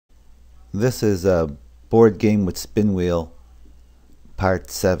This is a board game with spin wheel,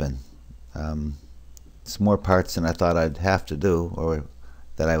 part 7. It's more parts than I thought I'd have to do, or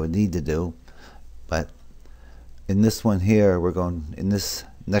that I would need to do. But in this one here, in this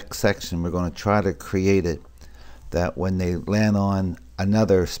next section, we're going to try to create it that when they land on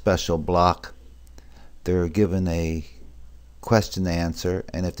another special block, they're given a question to answer,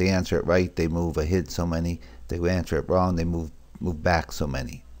 and if they answer it right, they move ahead so many. If they answer it wrong, they move back so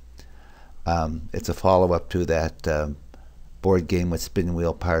many. It's a follow-up to that board game with spin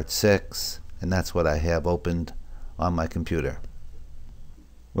wheel part 6, and that's what I have opened on my computer.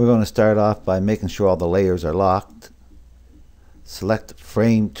 We're going to start off by making sure all the layers are locked. Select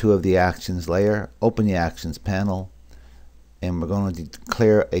frame 2 of the actions layer, open the actions panel, and we're going to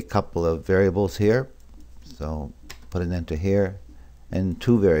declare a couple of variables here. So put an enter here, and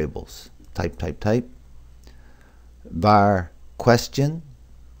 2 variables, type, var question,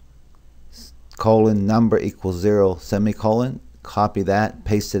 colon, number equals 0, semicolon, copy that,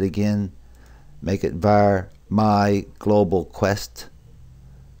 paste it again, make it var my global quest,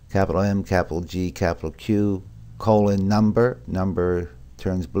 capital M, capital G, capital Q, colon, number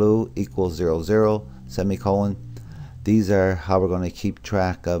turns blue, equals 0, 0, semicolon. These are how we're going to keep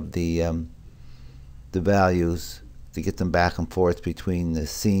track of the values to get them back and forth between the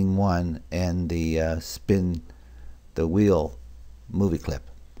scene 1 and the spin the wheel movie clip.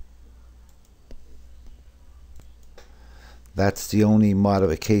 That's the only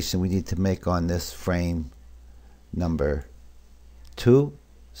modification we need to make on this frame number 2.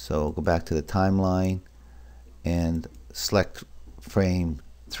 So go back to the timeline and select frame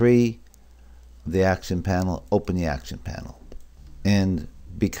 3 of the action panel, open the action panel. And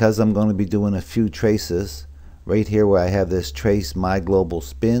because I'm going to be doing a few traces, right here where I have this trace my global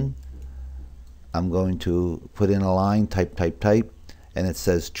spin, I'm going to put in a line, type, and it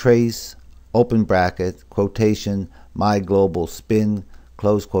says trace, open bracket, quotation, my global spin,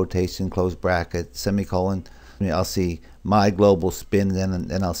 close quotation, close bracket, semicolon. I'll see my global spin,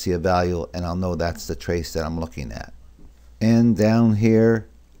 then I'll see a value, and I'll know that's the trace that I'm looking at. And down here,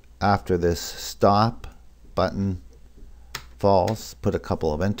 after this stop button, false, put a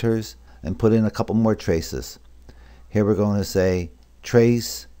couple of enters, and put in a couple more traces. Here we're going to say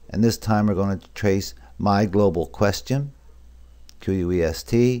trace, and this time we're going to trace my global question,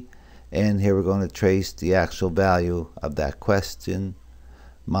 QUEST, and here we're going to trace the actual value of that question,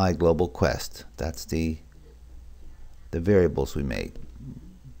 my global quest. That's the variables we made.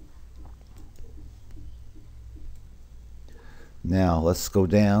 Now let's go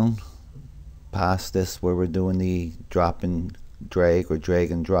down past this where we're doing the drop and drag, or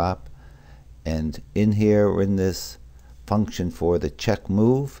drag and drop, and in here we're in this function for the check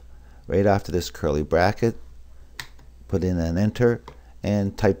move. Right after this curly bracket, put in an enter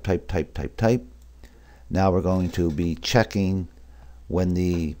and type. Now we're going to be checking when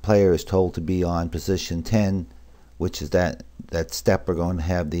the player is told to be on position 10, which is that step we're going to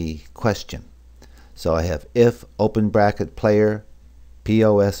have the question. So I have if open bracket player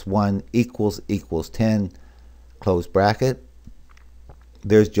POS1 equals 10, close bracket.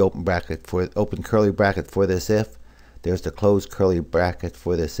 There's the open bracket for open curly bracket for this if. There's the closed curly bracket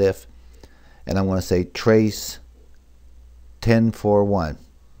for this if. And I'm going to say trace 1041.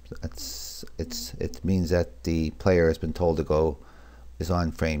 It means that the player has been told to go is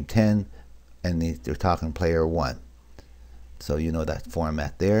on frame 10, and they're talking player 1. So you know that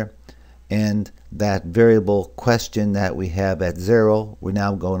format there. And that variable question that we have at 0, we're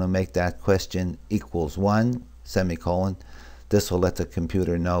now going to make that question equals 1, semicolon. This will let the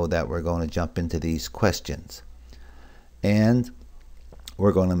computer know that we're going to jump into these questions. And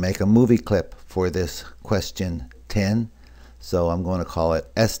we're going to make a movie clip for this question 10. So I'm going to call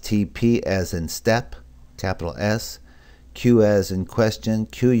it STP as in step, capital S, Q as in question,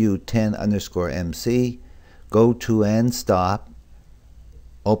 QU10_MC, go to and stop,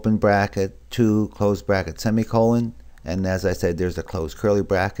 open bracket, 2, close bracket, semicolon, and as I said, there's a closed curly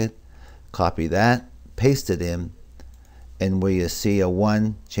bracket. Copy that, paste it in, and where you see a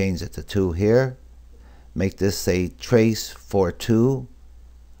 1, change it to 2 here. Make this say trace for 2,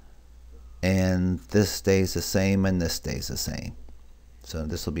 and this stays the same, and this stays the same. So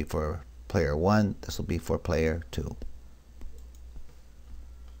this will be for player 1, this will be for player 2.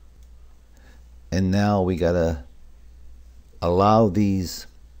 And now we gotta allow these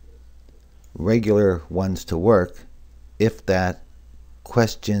regular ones to work if that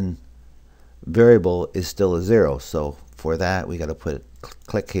question variable is still a 0. So for that we gotta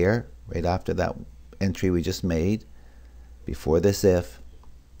click here right after that entry we just made, before this if,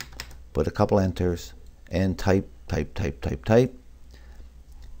 put a couple enters, and type.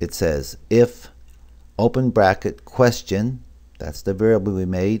 it says if open bracket question, that's the variable we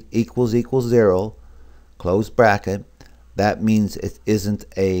made, equals 0, close bracket. That means it isn't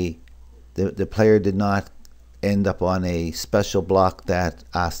the player did not end up on a special block that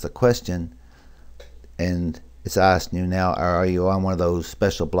asks the question, and it's asking you now, are you on one of those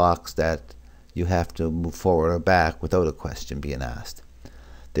special blocks that you have to move forward or back without a question being asked.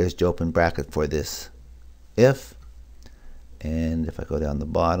 There's the open bracket for this if. And if I go down the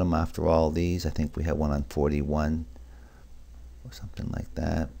bottom after all these, I think we have one on 41 or something like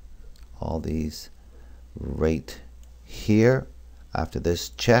that. All these right here. After this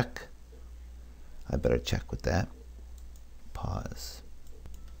check, I better check with that. Pause.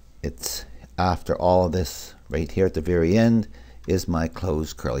 It's after all of this right here at the very end is my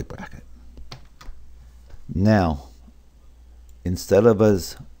closed curly bracket. Now, instead of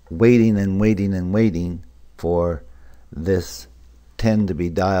us waiting and waiting and waiting for this 10 to be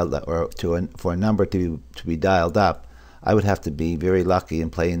dialed up, or for a number to be dialed up, I would have to be very lucky in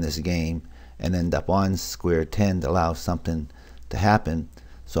playing this game and end up on square 10 to allow something to happen.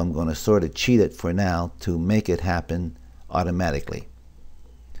 So I'm going to sort of cheat it for now to make it happen automatically.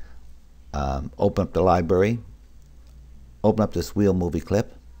 Open up the library, open up this wheel movie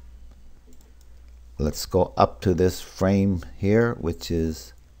clip. Let's go up to this frame here, which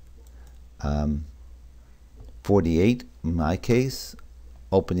is 48 in my case.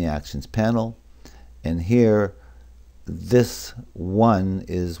 Open the actions panel, and here this 1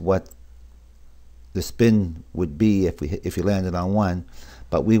 is what the spin would be if you landed on 1,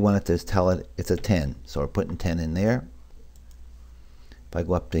 but we wanted to tell it it's a 10, so we're putting 10 in there. If I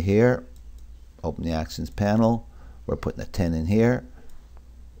go up to here, open the actions panel, we're putting a 10 in here.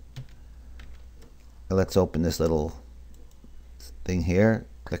 Let's open this little thing here,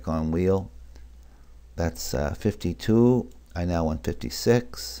 click on wheel. That's 52. I now want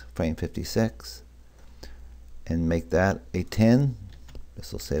 56, frame 56, and make that a 10.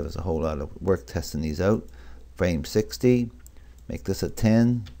 This will save us a whole lot of work testing these out. Frame 60, make this a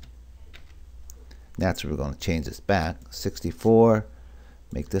 10. Naturally, we're going to change this back. 64,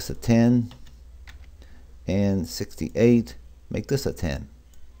 make this a 10. And 68, make this a 10.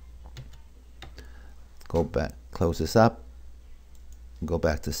 Go back, close this up, go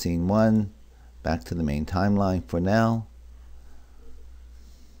back to scene 1, back to the main timeline for now.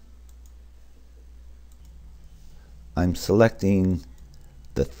 I'm selecting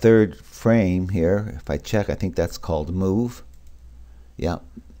the third frame here. If I check, I think that's called move. Yeah.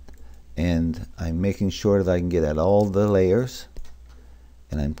 And I'm making sure that I can get at all the layers,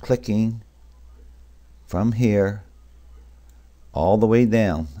 and I'm clicking from here all the way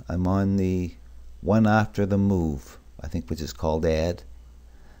down. I'm on the one after the move, I think, which is called add.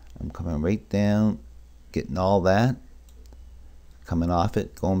 I'm coming right down, getting all that, coming off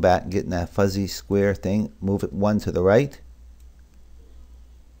it, going back, getting that fuzzy square thing, move it 1 to the right,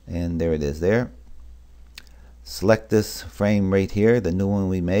 and there it is there. Select this frame right here, the new one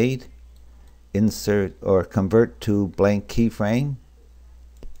we made, insert or convert to blank keyframe,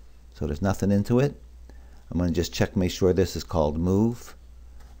 so there's nothing into it. I'm going to just check, make sure this is called move,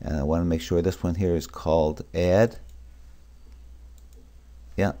 and I want to make sure this one here is called add.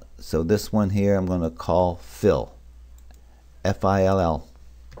 Yeah, so this one here I'm going to call fill, F-I-L-L.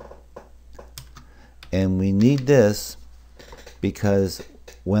 And we need this because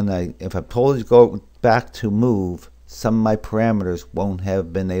if I go back to move, some of my parameters won't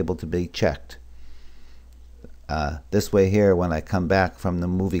have been able to be checked. This way here, when I come back from the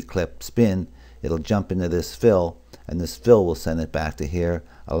movie clip spin, it'll jump into this fill, and this fill will send it back to here,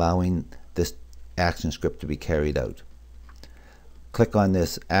 allowing this action script to be carried out. Click on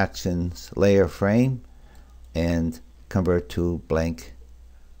this actions layer frame and convert to blank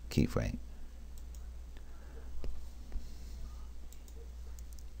keyframe.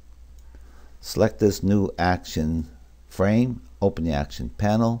 Select this new action frame, open the action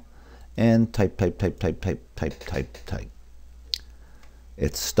panel, and type.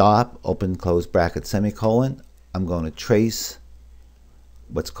 It's stop, open, close bracket, semicolon. I'm going to trace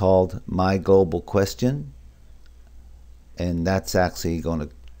what's called my global question, and that's actually going to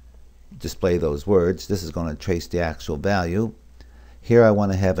display those words. This is going to trace the actual value. Here I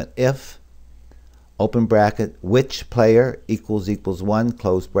want to have an if, open bracket, which player equals 1,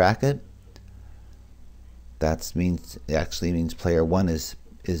 close bracket. That means, it actually means player 1 is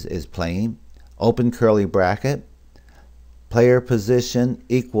playing. Open curly bracket, player position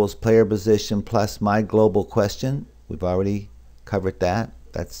equals player position plus my global question. We've already covered that.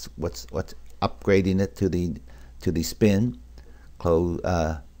 That's what's upgrading it to the spin. Close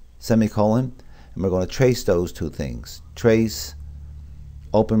semicolon, and we're going to trace those two things. Trace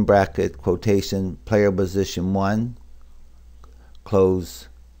open bracket, quotation, player position 1, close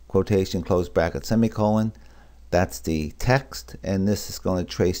quotation, close bracket, semicolon. That's the text, and this is going to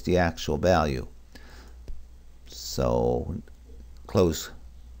trace the actual value. So close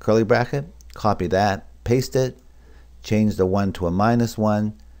curly bracket, copy that, paste it, change the 1 to a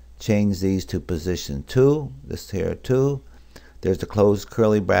 -1, change these to position 2, this here 2. There's the close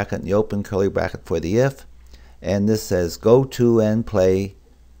curly bracket and the open curly bracket for the if, and this says go to and play,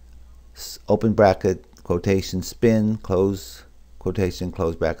 open bracket, quotation, spin, close quotation,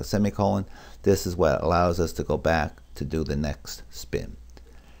 close bracket, semicolon. This is what allows us to go back to do the next spin.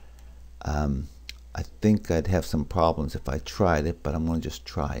 I think I'd have some problems if I tried it, but I'm going to just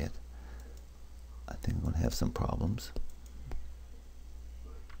try it. I think I'm going to have some problems.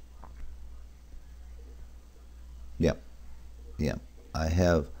 Yep. I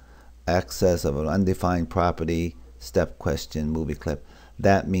have access of an undefined property, step question, movie clip.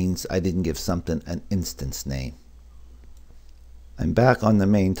 That means I didn't give something an instance name. I'm back on the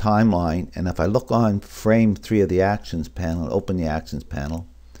main timeline, and if I look on frame 3 of the actions panel, open the actions panel,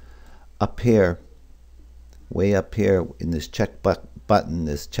 up here, way up here in this check button,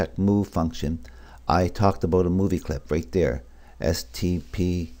 this check move function, I talked about a movie clip right there,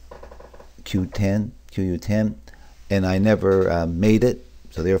 STPQ10, and I never made it,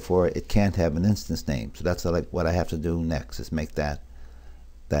 so therefore it can't have an instance name. So that's like what I have to do next, is make that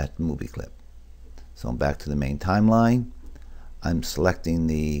movie clip. So I'm back to the main timeline. I'm selecting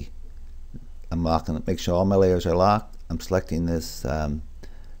I'm locking, make sure all my layers are locked. I'm selecting this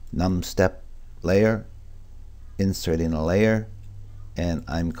num step layer, inserting a layer, and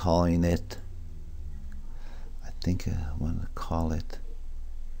I'm calling it, I think I want to call it,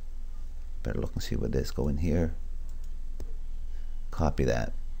 better look and see what it is. Go in here, copy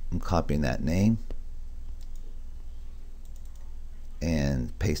that. I'm copying that name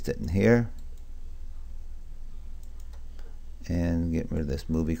and paste it in here, and get rid of this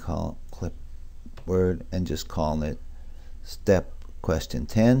movie clip word and just calling it step question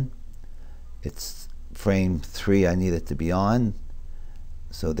 10. It's frame 3 I need it to be on,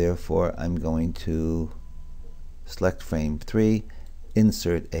 so therefore I'm going to select frame 3,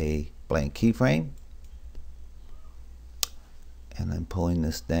 insert a blank keyframe, and I'm pulling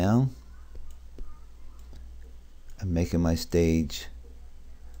this down. I'm making my stage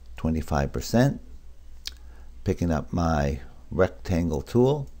 25%, picking up my rectangle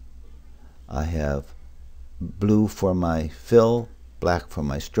tool. I have blue for my fill, black for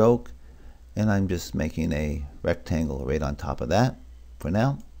my stroke, and I'm just making a rectangle right on top of that for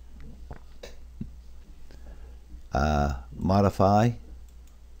now. Modify,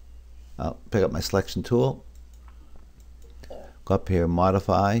 I'll pick up my selection tool, go up here,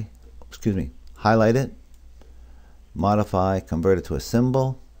 modify, highlight it, modify, convert it to a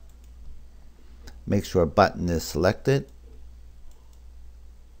symbol, make sure a button is selected,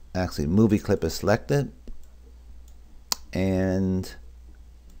 actually movie clip is selected, and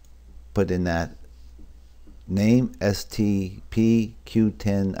put in that name,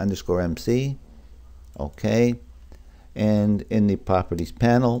 STPQ10_MC. Okay, and in the properties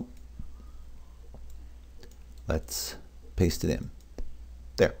panel, let's paste it in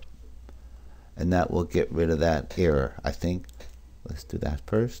there, and that will get rid of that error, I think. Let's do that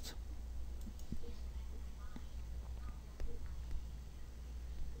first.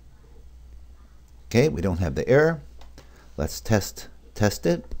 Okay, we don't have the error. Let's test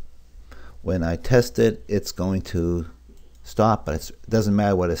it. When I test it, it's going to stop, but it doesn't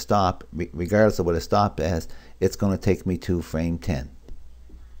matter what it stopped. Regardless of what it stopped as, it's going to take me to frame 10.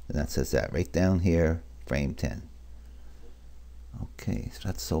 And that says that right down here, frame 10. Okay, so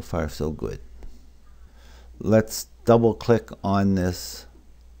that's so far so good. Let's double click on this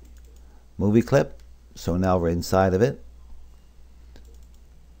movie clip. So now we're inside of it.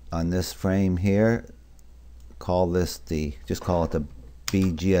 On this frame here, call this just call it the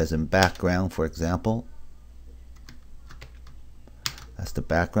BG as in background, for example. That's the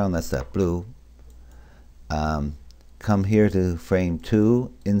background, that's that blue. Come here to frame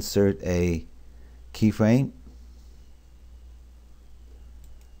 2, insert a keyframe.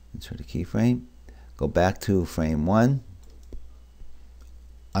 Insert a keyframe. Go back to frame 1,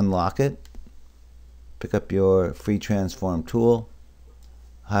 unlock it, pick up your free transform tool,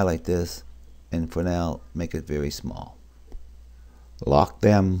 highlight this, and for now make it very small. Lock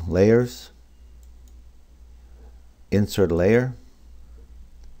them layers, insert a layer,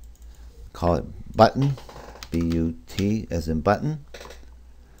 call it button, B-U-T as in button,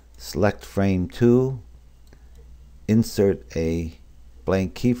 select frame 2, insert a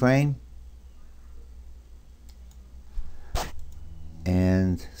blank keyframe, and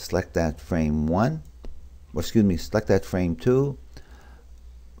and select that frame 1, or excuse me, select that frame 2.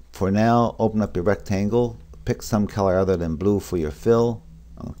 For now, open up your rectangle, pick some color other than blue for your fill.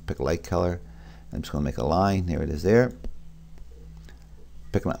 I'll pick a light color. I'm just going to make a line. Here it is there.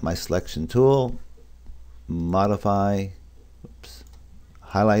 Picking up my selection tool, modify, oops,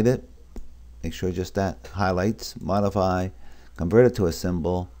 highlight it, make sure just that highlights, modify, convert it to a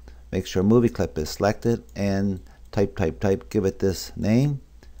symbol, make sure movie clip is selected, and type, give it this name,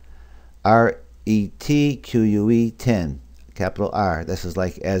 RETQUE 10, capital R. This is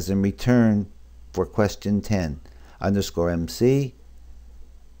like as in return for question 10, _MC,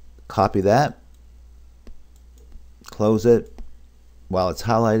 copy that, close it. While it's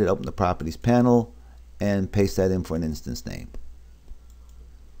highlighted, open the properties panel and paste that in for an instance name.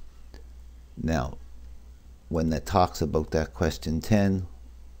 Now, when that talks about that question 10,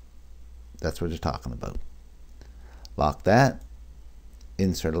 that's what you're talking about. Lock that,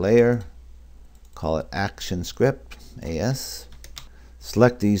 insert a layer, call it action script, AS.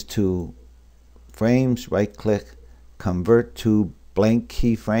 Select these two frames, right click, convert to blank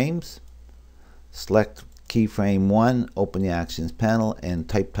keyframes, select keyframe 1, open the actions panel and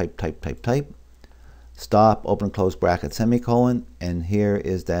type. Stop, open close bracket, semicolon, and here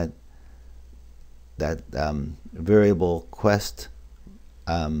is that variable quest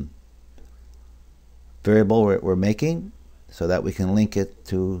variable we're making so that we can link it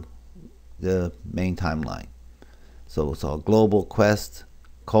to the main timeline. So it's all global quest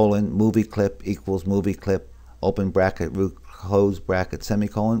colon movie clip equals movie clip, open bracket, close bracket,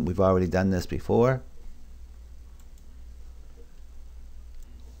 semicolon. We've already done this before.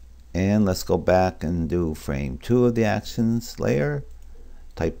 And let's go back and do frame 2 of the actions layer.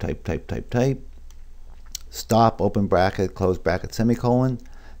 Type. Stop, open bracket, close bracket, semicolon.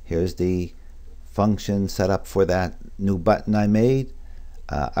 Here's the function set up for that new button I made.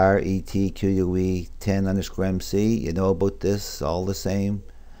 RETQUE 10 _MC. You know about this, all the same.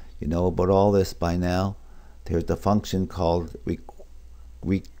 You know about all this by now. There's the function called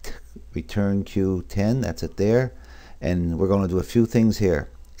return Q10. That's it there. And we're going to do a few things here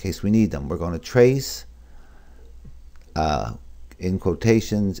in case we need them. We're going to trace in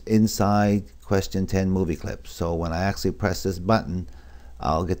quotations inside question 10 movie clip. So when I actually press this button,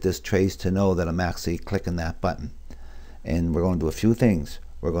 I'll get this trace to know that I'm actually clicking that button. And we're going to do a few things.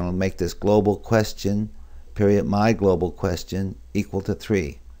 We're going to make this global question period my global question equal to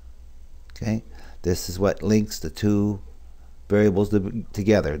 3. Okay, this is what links the two variables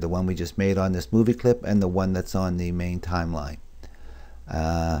together, the one we just made on this movie clip and the one that's on the main timeline.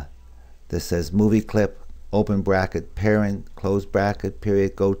 This says movie clip, open bracket, parent, close bracket,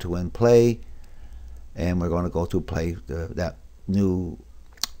 period, go to and play. And we're going to go to play that new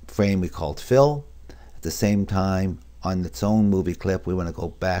frame we called fill. At the same time, on its own movie clip, we want to go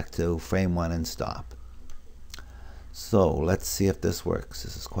back to frame 1 and stop. So let's see if this works.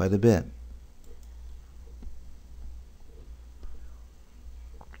 This is quite a bit.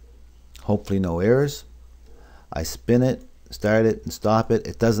 Hopefully no errors. I spin it, start it, and stop it.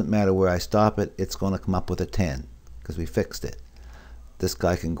 It doesn't matter where I stop it. It's going to come up with a 10 because we fixed it. This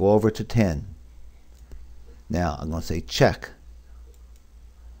guy can go over to 10. Now I'm going to say check.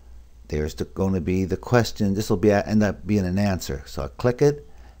 There's going to be the question. This will end up being an answer. So I click it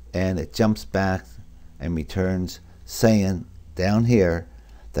and it jumps back and returns saying down here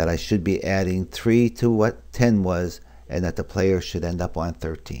that I should be adding 3 to what 10 was and that the player should end up on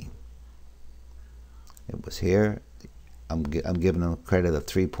 13. It was here. I'm giving them credit of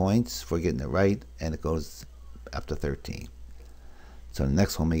 3 points for getting it right, and it goes up to 13. So the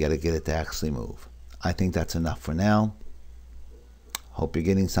next one we got to get it to actually move. I think that's enough for now. Hope you're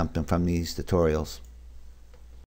getting something from these tutorials.